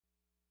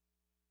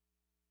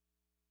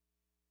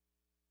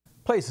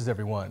Places,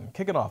 everyone.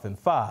 Kick it off in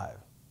 5,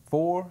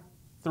 4,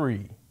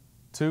 3,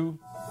 2.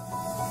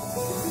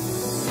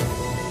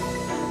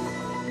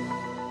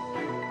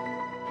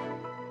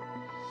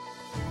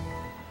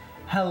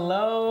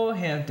 Hello,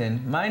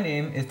 Hampton. My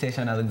name is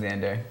Tayshawn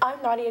Alexander. I'm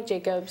Nadia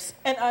Jacobs.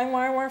 And I'm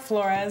Marwar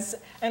Flores,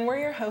 and we're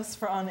your hosts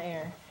for On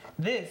Air.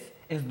 This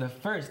is the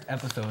first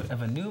episode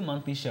of a new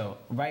monthly show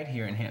right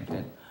here in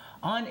Hampton.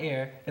 On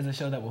Air is a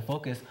show that will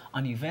focus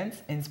on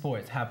events and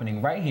sports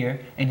happening right here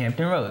in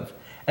Hampton Roads,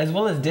 as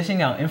well as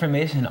dishing out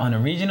information on a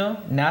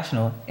regional,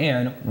 national,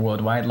 and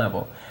worldwide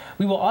level.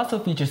 We will also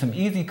feature some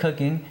easy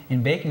cooking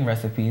and baking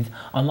recipes,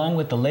 along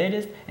with the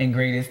latest and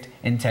greatest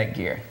in tech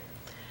gear.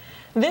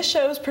 This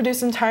show is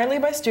produced entirely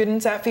by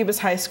students at Phoebus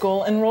High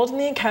School enrolled in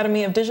the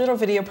Academy of Digital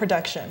Video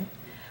Production.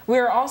 We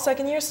are all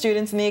second-year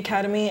students in the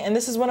Academy, and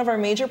this is one of our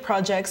major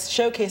projects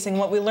showcasing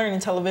what we learn in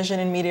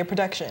television and media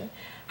production,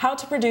 how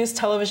to produce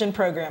television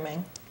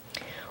programming.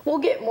 We'll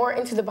get more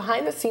into the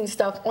behind-the-scenes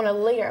stuff on a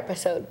later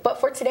episode, but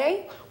for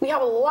today, we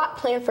have a lot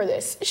planned for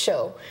this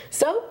show.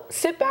 So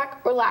sit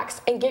back,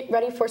 relax, and get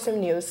ready for some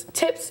news,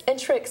 tips and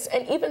tricks,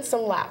 and even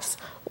some laughs.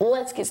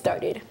 Let's get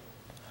started.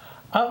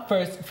 Up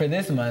first for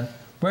this month,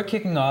 we're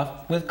kicking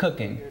off with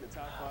cooking.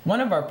 One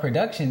of our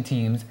production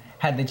teams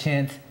had the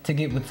chance to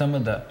get with some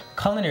of the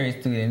culinary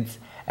students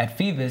at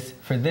Phoebus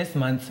for this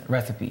month's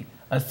recipe,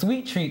 a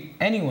sweet treat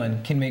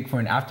anyone can make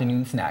for an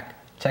afternoon snack.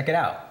 Check it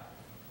out.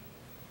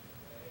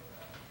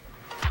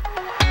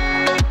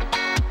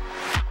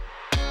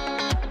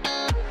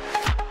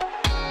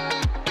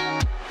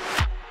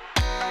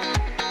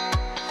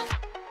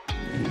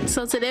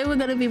 So today we're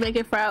going to be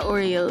making fried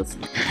Oreos,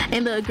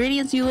 and the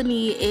ingredients you will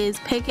need is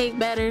pancake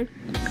batter,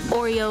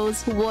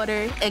 Oreos,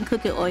 water, and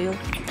cooking oil.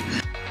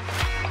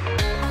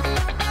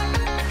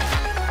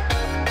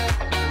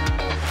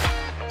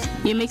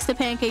 You mix the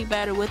pancake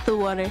batter with the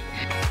water.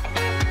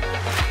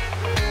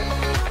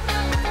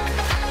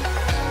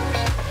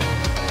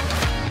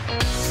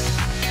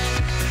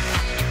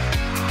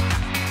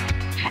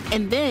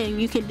 And then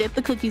you can dip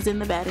the cookies in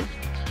the batter.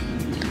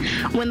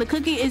 When the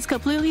cookie is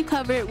completely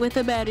covered with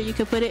the batter, you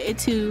can put it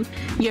into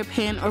your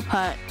pan or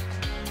pot.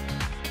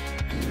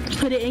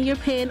 Put it in your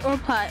pan or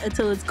pot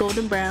until it's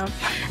golden brown,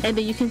 and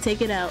then you can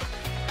take it out.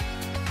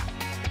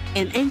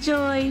 And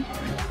enjoy!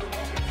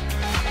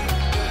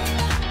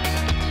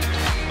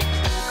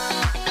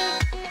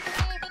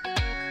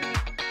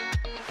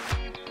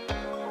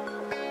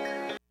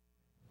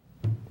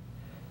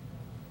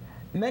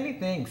 Many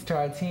thanks to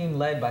our team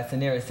led by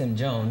Sanera Sim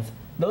Jones.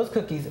 Those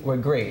cookies were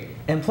great,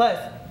 and plus,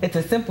 it's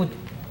a simple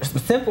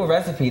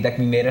recipe that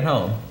can be made at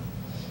home.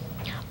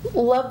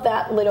 Love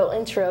that little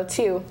intro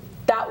too.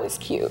 That was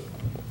cute.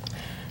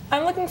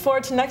 I'm looking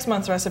forward to next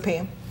month's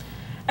recipe.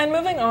 And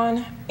moving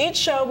on, each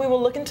show we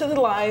will look into the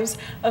lives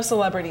of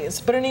celebrities,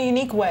 but in a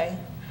unique way.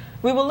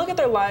 We will look at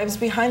their lives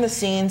behind the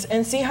scenes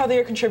and see how they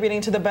are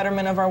contributing to the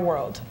betterment of our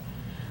world.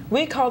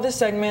 We call this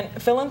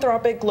segment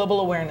Philanthropic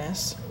Global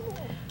Awareness.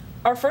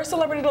 Our first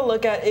celebrity to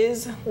look at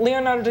is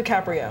Leonardo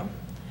DiCaprio.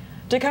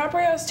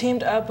 DiCaprio has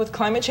teamed up with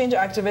climate change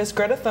activist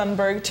Greta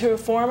Thunberg to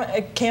form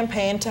a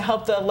campaign to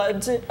help the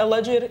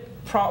alleged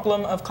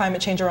problem of climate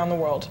change around the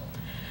world.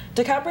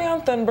 DiCaprio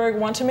and Thunberg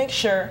want to make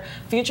sure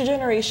future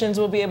generations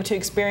will be able to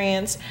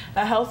experience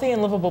a healthy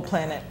and livable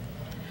planet.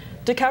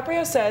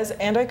 DiCaprio says,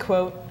 and I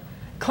quote,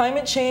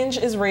 "Climate change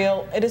is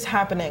real, it is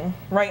happening,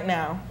 right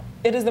now.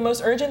 It is the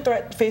most urgent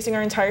threat facing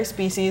our entire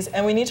species,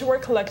 and we need to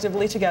work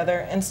collectively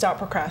together and stop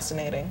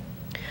procrastinating."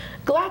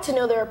 Glad to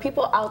know there are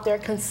people out there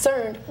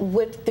concerned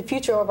with the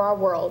future of our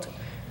world.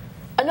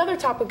 Another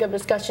topic of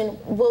discussion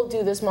we'll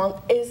do this month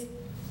is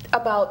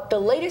about the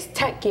latest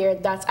tech gear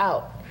that's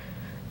out.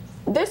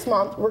 This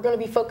month, we're going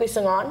to be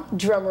focusing on,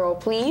 drumroll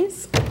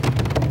please,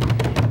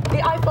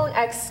 the iPhone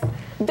X.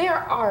 There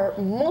are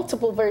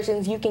multiple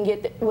versions you can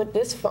get with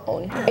this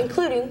phone,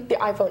 including the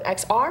iPhone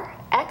XR,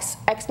 X,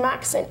 X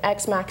Max, and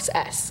X Max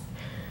S.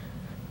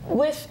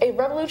 With a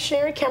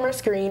revolutionary camera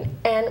screen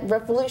and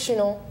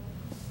revolutionary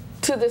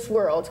to this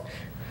world.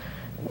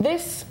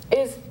 This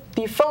is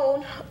a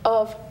tone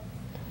of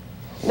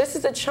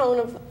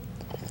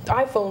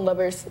iPhone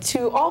lovers.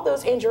 To all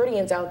those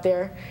Androidians out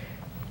there,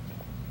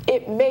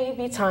 it may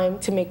be time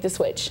to make the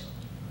switch.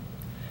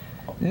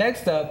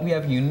 Next up, we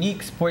have a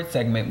unique sports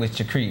segment with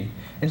Shakri.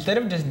 Instead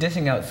of just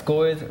dishing out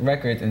scores,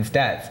 records, and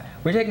stats,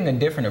 we're taking a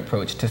different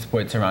approach to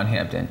sports around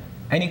Hampton.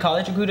 Any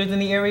college recruiters in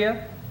the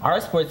area? Our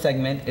sports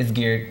segment is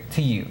geared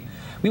to you.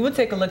 We will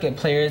take a look at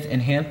players in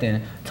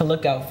Hampton to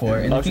look out for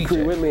in the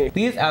future.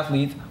 These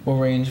athletes will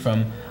range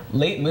from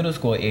late middle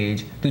school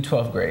age through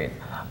 12th grade.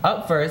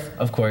 Up first,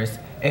 of course,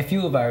 a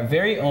few of our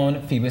very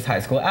own Phoebus High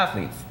School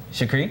athletes.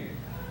 Shakri?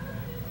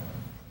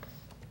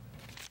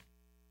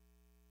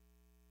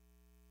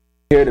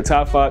 Here are the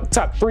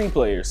top 3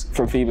 players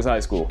from Phoebus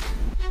High School.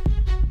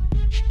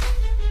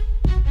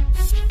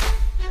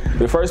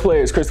 The first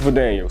player is Christopher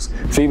Daniels,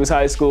 Phoebus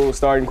High School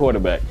starting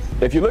quarterback.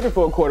 If you're looking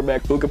for a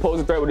quarterback who can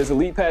pose a threat with his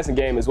elite passing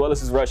game as well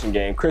as his rushing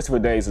game, Christopher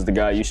Days is the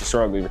guy you should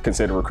strongly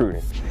consider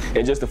recruiting.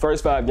 In just the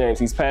first 5 games,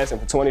 he's passing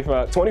for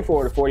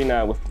 24 to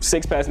 49 with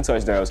 6 passing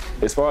touchdowns.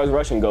 As far as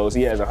rushing goes,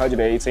 he has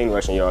 118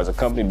 rushing yards,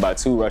 accompanied by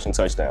 2 rushing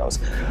touchdowns.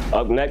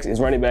 Up next is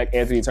running back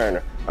Anthony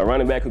Turner, a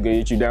running back who can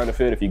get you down the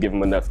field if you give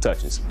him enough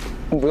touches.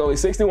 With only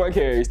 61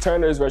 carries,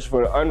 Turner is rushing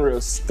for an unreal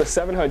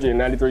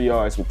 793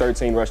 yards with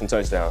 13 rushing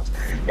touchdowns.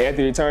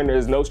 Anthony Turner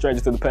is no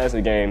stranger to the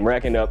passing game,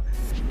 racking up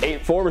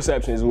 4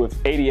 receptions with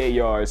 88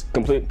 yards,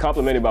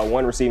 complemented by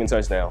 1 receiving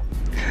touchdown.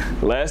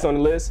 Last on the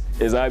list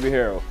is Ivy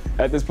Harrell.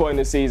 At this point in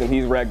the season,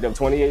 he's racked up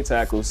 28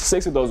 tackles,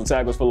 6 of those were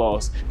tackles for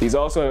loss. He's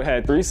also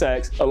had 3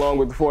 sacks, along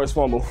with the forced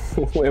fumble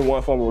and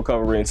 1 fumble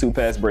recovery and 2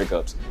 pass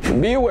breakups.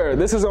 Be aware,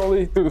 this is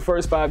only through the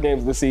first 5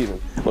 games of the season.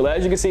 Well,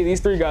 as you can see, these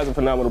 3 guys are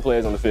phenomenal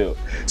players on the field.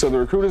 So the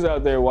recruiters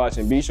out there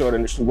watching, be sure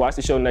to watch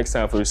the show next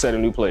time for a set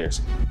of new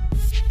players.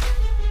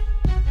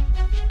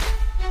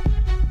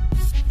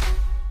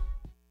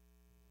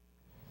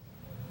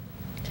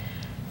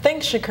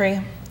 Thanks,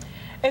 Shakri.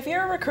 If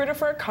you're a recruiter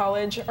for a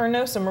college or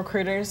know some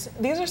recruiters,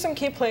 these are some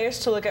key players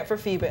to look at for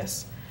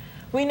Phoebus.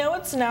 We know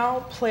it's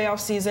now playoff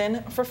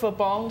season for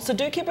football, so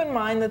do keep in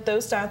mind that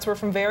those stats were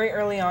from very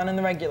early on in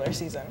the regular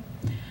season.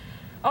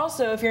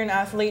 Also, if you're an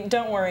athlete,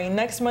 don't worry.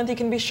 Next month you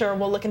can be sure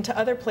we'll look into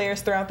other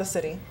players throughout the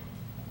city.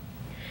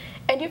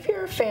 And if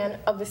you're a fan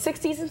of the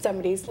 60s and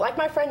 70s, like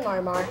my friend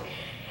Marmar,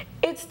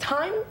 it's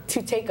time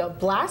to take a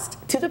blast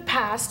to the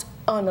past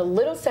on a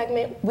little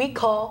segment we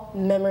call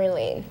Memory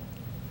Lane.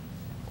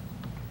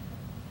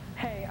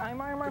 Hey, I'm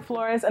Marmar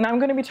Flores, and I'm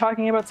going to be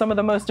talking about some of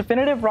the most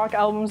definitive rock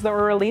albums that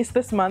were released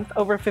this month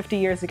over 50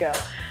 years ago.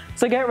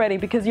 So get ready,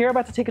 because you're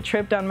about to take a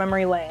trip down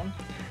memory lane.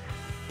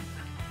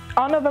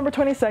 On November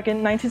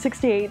 22nd,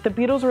 1968, the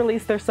Beatles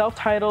released their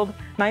self-titled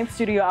 9th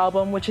studio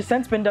album, which has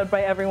since been dubbed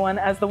by everyone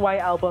as the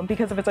White Album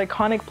because of its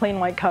iconic plain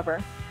white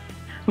cover.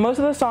 Most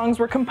of the songs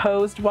were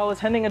composed while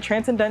attending a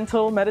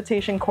transcendental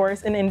meditation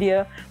course in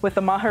India with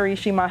the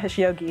Maharishi Mahesh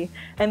Yogi,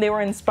 and they were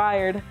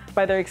inspired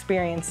by their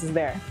experiences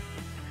there.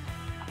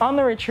 On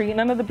the retreat,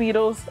 none of the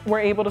Beatles were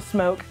able to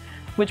smoke,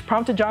 which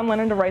prompted John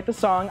Lennon to write the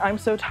song I'm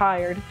So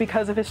Tired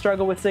because of his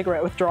struggle with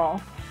cigarette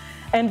withdrawal.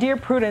 And Dear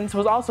Prudence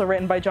was also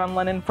written by John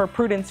Lennon for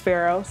Prudence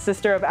Farrow,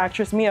 sister of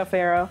actress Mia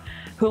Farrow,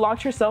 who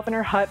locked herself in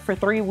her hut for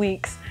 3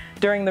 weeks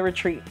during the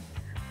retreat.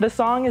 The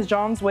song is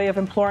John's way of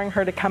imploring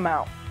her to come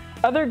out.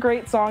 Other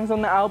great songs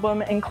on the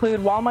album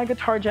include While My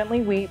Guitar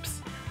Gently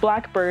Weeps,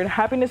 Blackbird,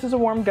 Happiness is a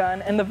Warm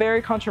Gun, and the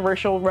very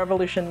controversial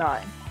Revolution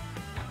 9.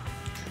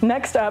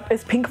 Next up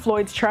is Pink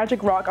Floyd's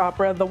tragic rock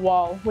opera, The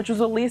Wall, which was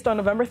released on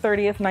November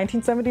 30th,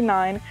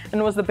 1979,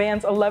 and was the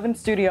band's 11th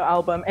studio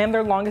album and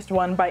their longest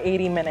one by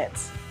 80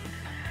 minutes.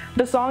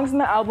 The songs in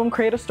the album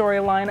create a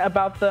storyline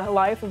about the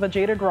life of a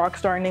jaded rock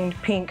star named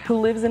Pink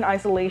who lives in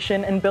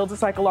isolation and builds a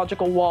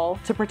psychological wall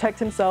to protect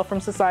himself from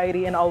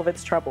society and all of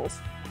its troubles.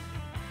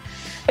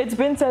 It's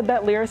been said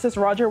that lyricist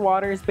Roger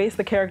Waters based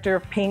the character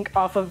of Pink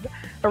off of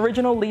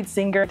original lead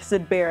singer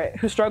Syd Barrett,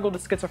 who struggled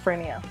with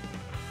schizophrenia.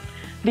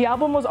 The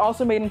album was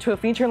also made into a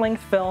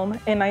feature-length film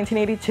in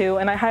 1982,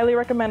 and I highly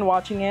recommend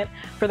watching it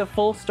for the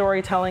full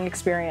storytelling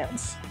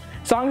experience.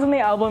 Songs on the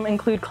album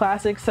include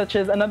classics such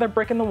as Another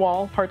Brick in the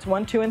Wall, Parts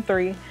 1, 2, and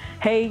 3,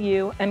 Hey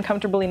You, and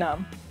Comfortably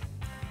Numb.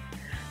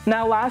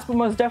 Now last but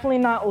most definitely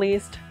not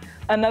least,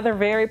 another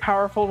very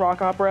powerful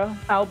rock opera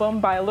album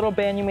by a little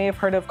band you may have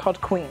heard of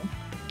called Queen.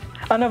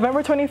 On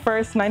November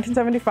 21st,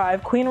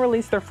 1975, Queen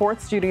released their 4th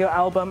studio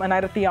album, A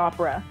Night at the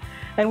Opera,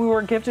 and we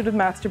were gifted with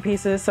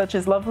masterpieces such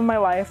as Love of My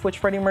Life, which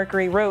Freddie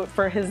Mercury wrote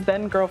for his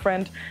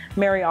then-girlfriend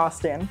Mary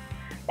Austin,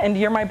 and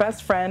You're My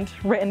Best Friend,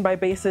 written by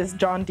bassist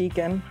John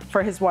Deacon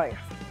for his wife.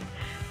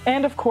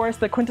 And of course,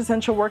 the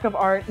quintessential work of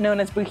art known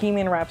as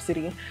Bohemian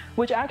Rhapsody,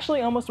 which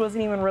actually almost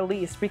wasn't even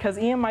released because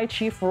EMI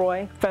chief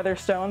Roy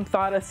Featherstone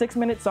thought a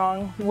 6-minute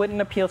song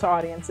wouldn't appeal to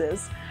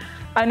audiences.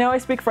 I know I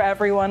speak for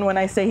everyone when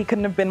I say he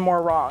couldn't have been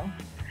more wrong.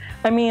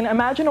 I mean,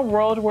 imagine a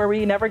world where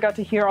we never got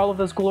to hear all of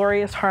those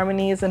glorious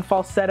harmonies and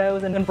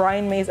falsettos and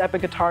Brian May's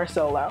epic guitar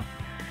solo.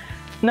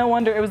 No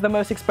wonder it was the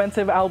most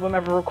expensive album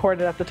ever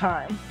recorded at the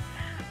time.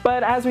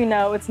 But as we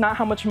know, it's not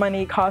how much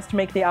money it costs to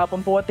make the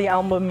album, but what the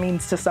album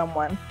means to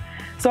someone.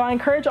 So I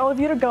encourage all of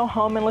you to go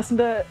home and listen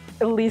to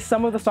at least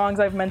some of the songs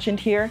I've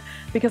mentioned here,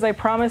 because I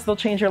promise they'll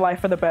change your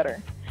life for the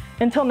better.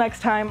 Until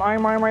next time,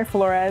 I'm Marmar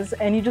Flores,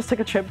 and you just took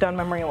a trip down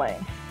memory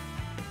lane.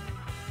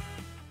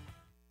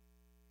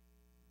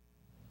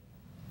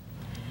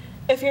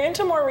 If you're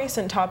into more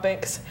recent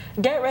topics,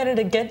 get ready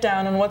to get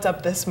down on what's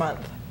up this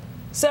month.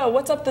 So,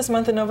 what's up this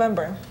month in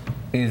November?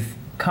 Is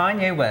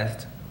Kanye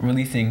West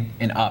releasing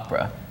an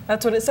opera?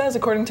 That's what it says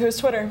according to his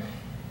Twitter.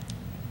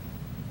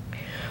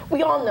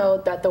 We all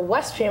know that the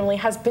West family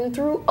has been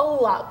through a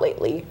lot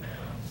lately.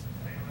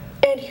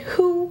 And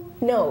who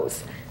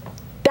knows?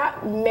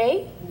 That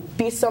may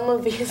be some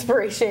of the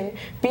inspiration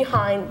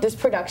behind this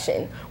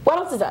production. What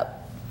else is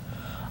up?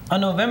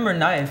 On November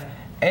 9th,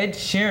 Ed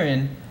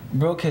Sheeran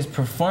broke his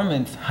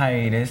performance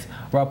hiatus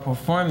while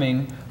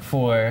performing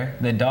for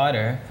the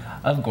daughter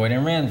of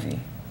Gordon Ramsay,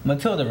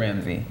 Matilda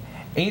Ramsay.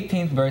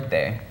 18th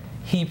birthday.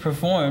 He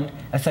performed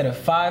a set of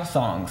 5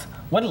 songs.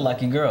 What a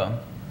lucky girl.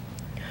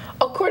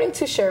 According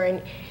to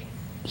Sharon,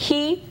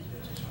 he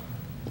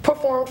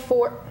performed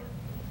for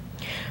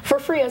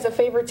free as a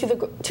favor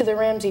to the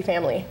Ramsey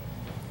family.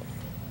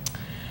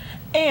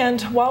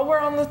 And while we're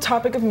on the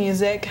topic of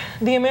music,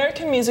 the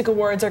American Music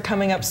Awards are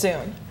coming up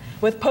soon,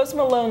 with Post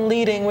Malone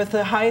leading with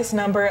the highest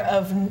number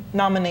of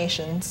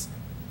nominations.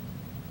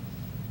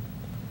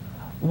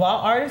 While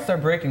artists are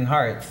breaking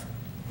hearts,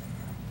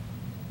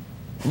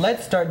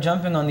 let's start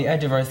jumping on the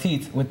edge of our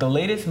seats with the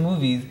latest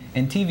movies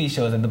and TV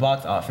shows at the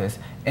box office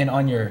and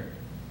on your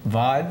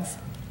VODs.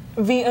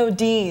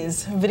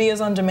 VODs, videos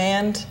on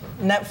demand,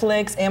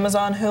 Netflix,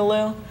 Amazon,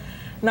 Hulu.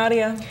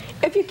 Nadia?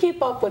 If you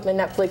keep up with the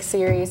Netflix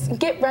series,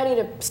 get ready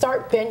to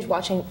start binge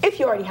watching if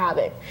you already have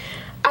it.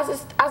 As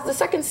the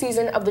second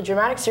season of the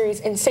dramatic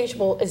series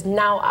Insatiable is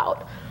now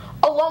out,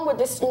 along with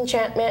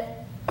Disenchantment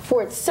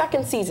for its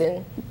second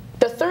season.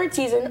 The third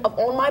season of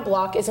On My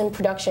Block is in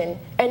production,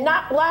 and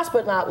not last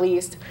but not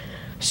least,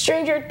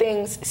 Stranger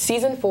Things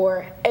Season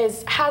 4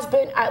 has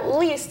been at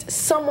least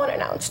somewhat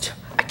announced.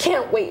 I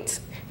can't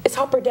wait. Is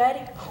Hopper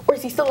dead, or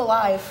is he still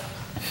alive?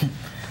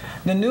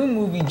 The new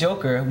movie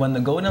Joker won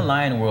the Golden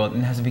Lion Award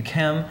and has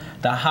become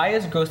the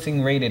highest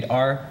grossing rated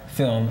R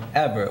film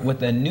ever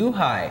with a new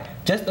high,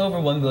 just over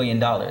 $1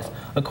 billion,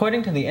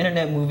 according to the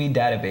Internet Movie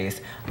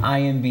Database,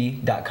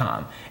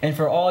 IMB.com. And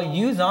for all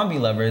you zombie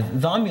lovers,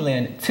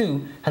 Zombieland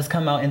 2 has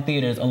come out in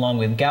theaters along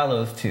with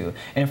Gallows 2.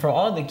 And for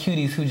all the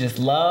cuties who just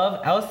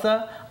love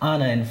Elsa,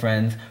 Anna and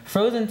Friends,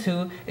 Frozen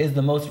 2 is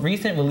the most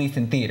recent release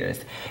in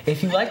theaters.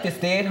 If you like to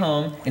stay at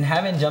home and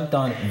haven't jumped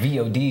on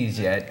VODs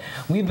yet,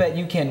 we bet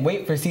you can't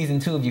wait for season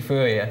 2 of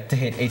Euphoria to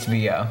hit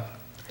HBO.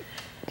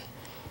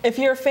 If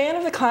you're a fan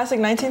of the classic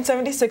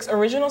 1976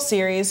 original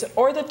series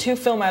or the 2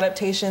 film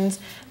adaptations,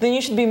 then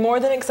you should be more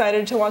than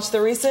excited to watch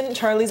the recent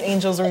Charlie's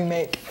Angels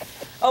remake,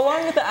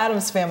 along with the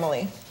Addams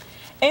Family.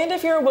 And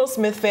if you're a Will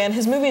Smith fan,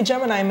 his movie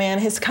Gemini Man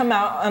has come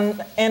out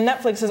and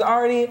Netflix has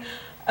already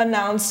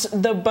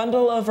announced the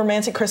bundle of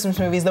romantic Christmas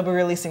movies they'll be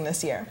releasing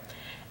this year.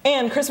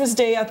 And Christmas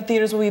Day at the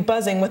theaters will be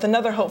buzzing with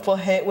another hopeful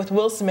hit with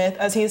Will Smith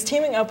as he is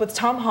teaming up with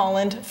Tom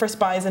Holland for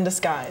Spies in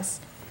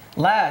Disguise.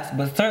 Last,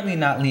 but certainly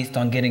not least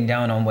on getting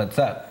down on what's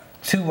up,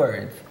 2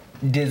 words,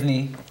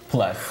 Disney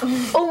Plus.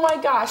 Oh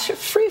my gosh,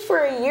 free for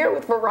a year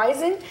with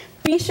Verizon?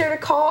 Be sure to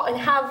call and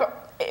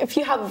if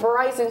you have a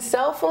Verizon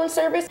cell phone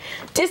service,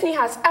 Disney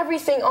has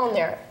everything on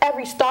there.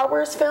 Every Star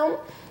Wars film,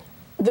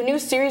 the new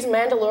series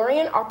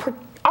Mandalorian,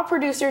 our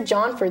producer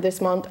John for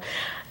this month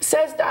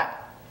says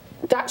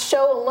that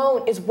show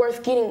alone is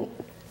worth getting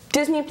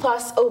Disney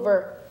Plus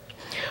over.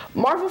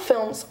 Marvel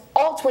films,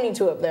 all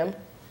 22 of them,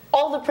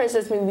 all the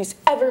princess movies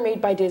ever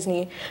made by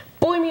Disney,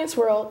 Boy Meets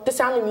World, The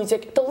Sound of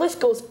Music, the list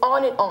goes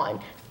on and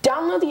on.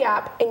 Download the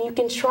app and you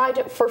can try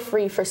it for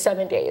free for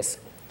 7 days.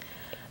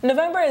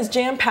 November is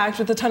jam-packed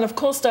with a ton of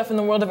cool stuff in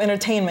the world of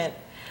entertainment.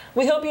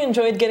 We hope you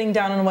enjoyed getting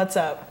down on what's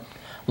up.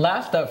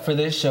 Last up for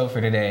this show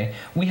for today,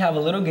 we have a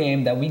little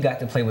game that we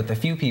got to play with a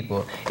few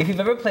people. If you've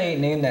ever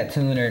played Name That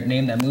Tune or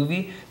Name That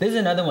Movie, there's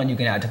another one you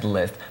can add to the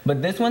list,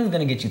 but this one's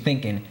gonna get you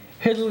thinking.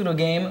 Here's a little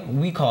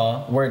game we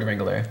call Word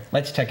Wrangler.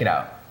 Let's check it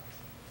out.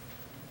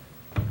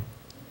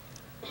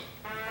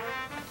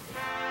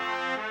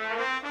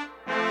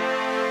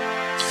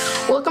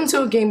 Welcome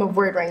to a game of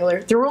Word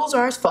Wrangler. The rules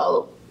are as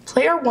follows.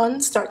 Player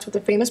 1 starts with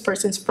a famous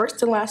person's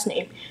first and last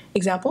name.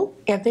 Example,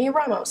 Anthony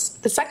Ramos.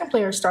 The second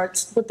player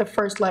starts with the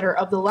first letter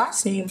of the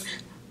last name.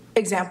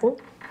 Example,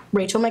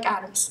 Rachel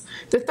McAdams.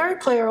 The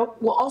third player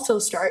will also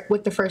start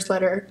with the first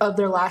letter of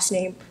their last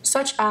name,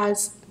 such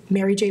as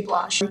Mary J.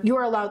 Blige. You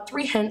are allowed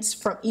 3 hints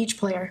from each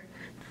player.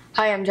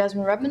 Hi, I'm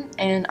Jasmine Redmond,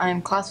 and I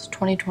am class of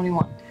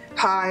 2021.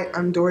 Hi,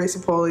 I'm Dory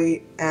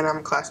Sapoli, and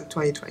I'm class of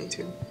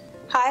 2022.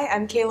 Hi,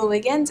 I'm Kayla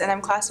Wiggins, and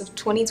I'm class of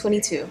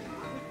 2022.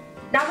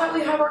 Now that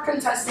we have our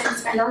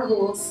contestants and our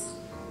rules,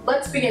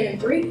 let's begin in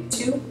 3,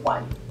 2,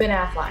 1. Ben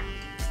Affleck.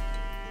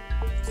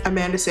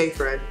 Amanda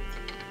Seyfried.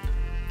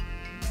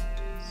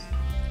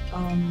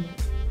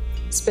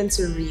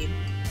 Spencer Reed.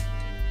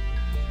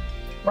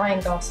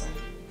 Ryan Gosling.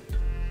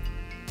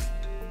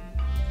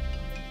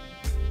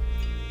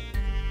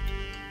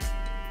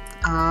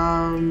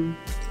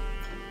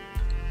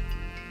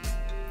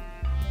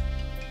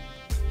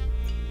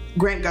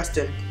 Grant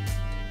Gustin.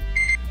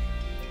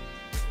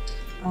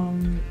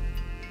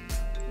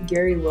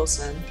 Gary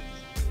Wilson.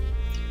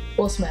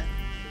 Will Smith.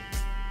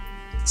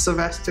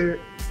 Sylvester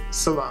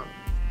Stallone.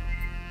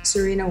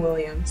 Serena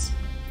Williams.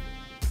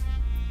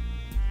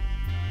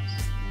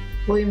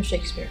 William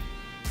Shakespeare.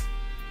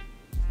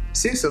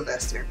 Sue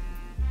Sylvester.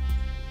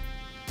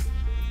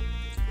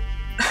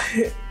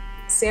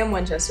 Sam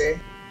Winchester.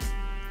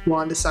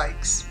 Wanda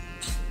Sykes.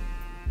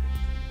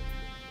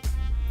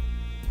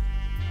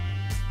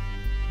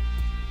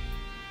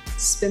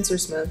 Spencer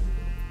Smith.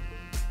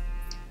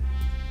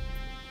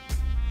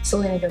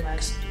 Selena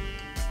Gomez.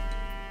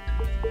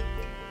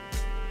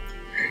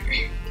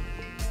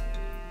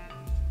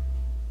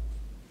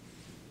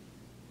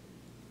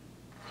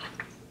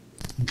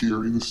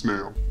 Gary the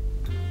Snail.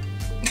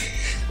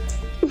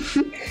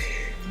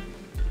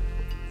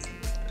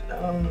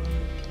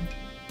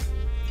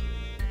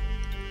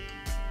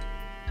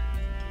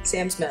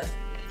 Sam Smith.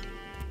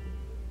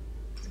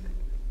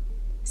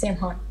 Sam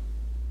Hunt.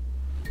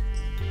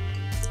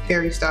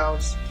 Harry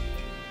Styles.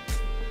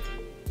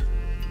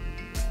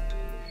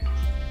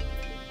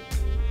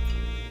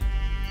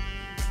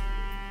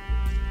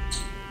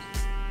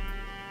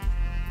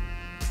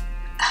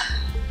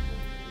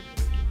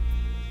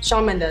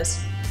 Shawn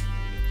Mendes.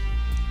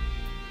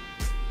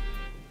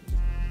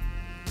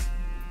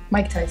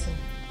 Mike Tyson.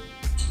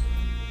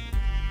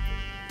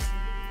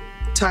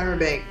 Tyra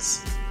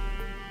Banks.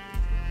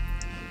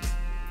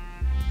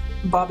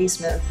 Bobby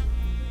Smith.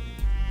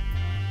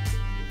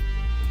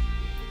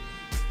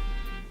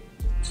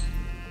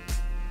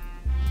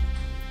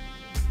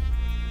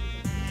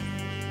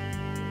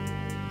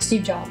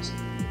 Steve Jobs.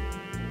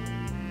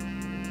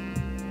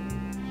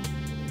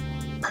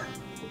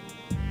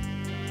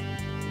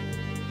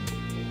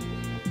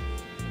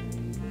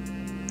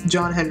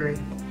 John Henry.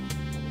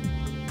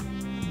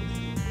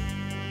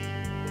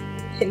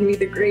 Henry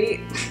the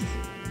Great.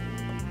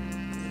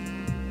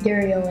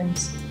 Gary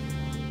Owens.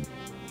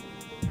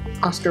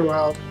 Oscar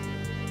Wilde.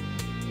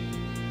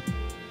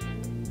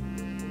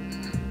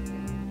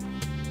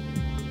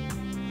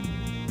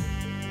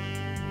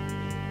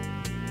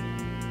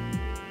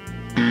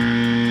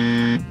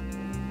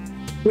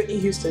 Whitney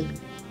Houston.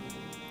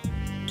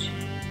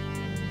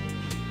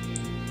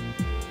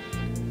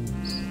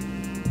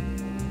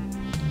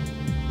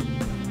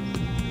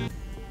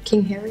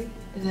 King Harry?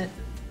 Does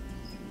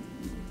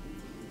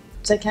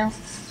that count?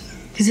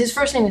 Because his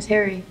first name is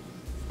Harry.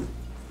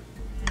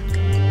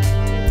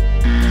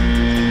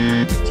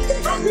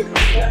 I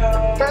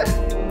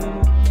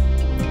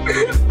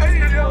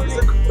didn't know it was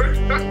a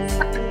question.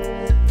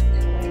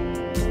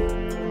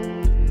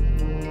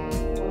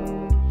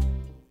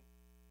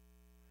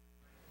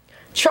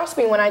 Trust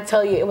me when I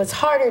tell you it was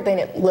harder than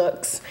it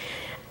looks.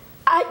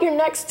 At your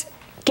next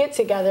get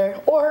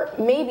together, or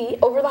maybe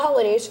over the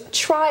holidays,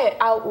 try it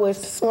out with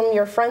some of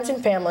your friends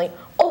and family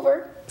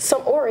over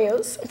some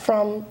Oreos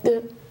from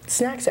the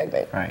snack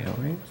segment. Right,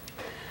 Oreos.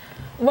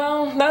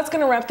 Well, that's going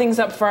to wrap things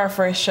up for our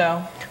first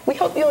show. We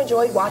hope you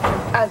enjoyed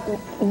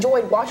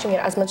watching it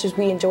as much as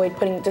we enjoyed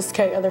putting this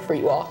together for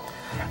you all.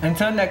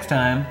 Until next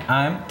time,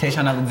 I'm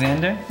Tayshawn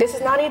Alexander. This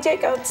is Nadia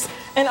Jacobs.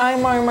 And I'm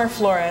Marimar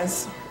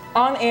Flores.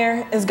 On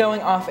air is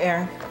going off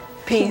air.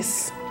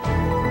 Peace.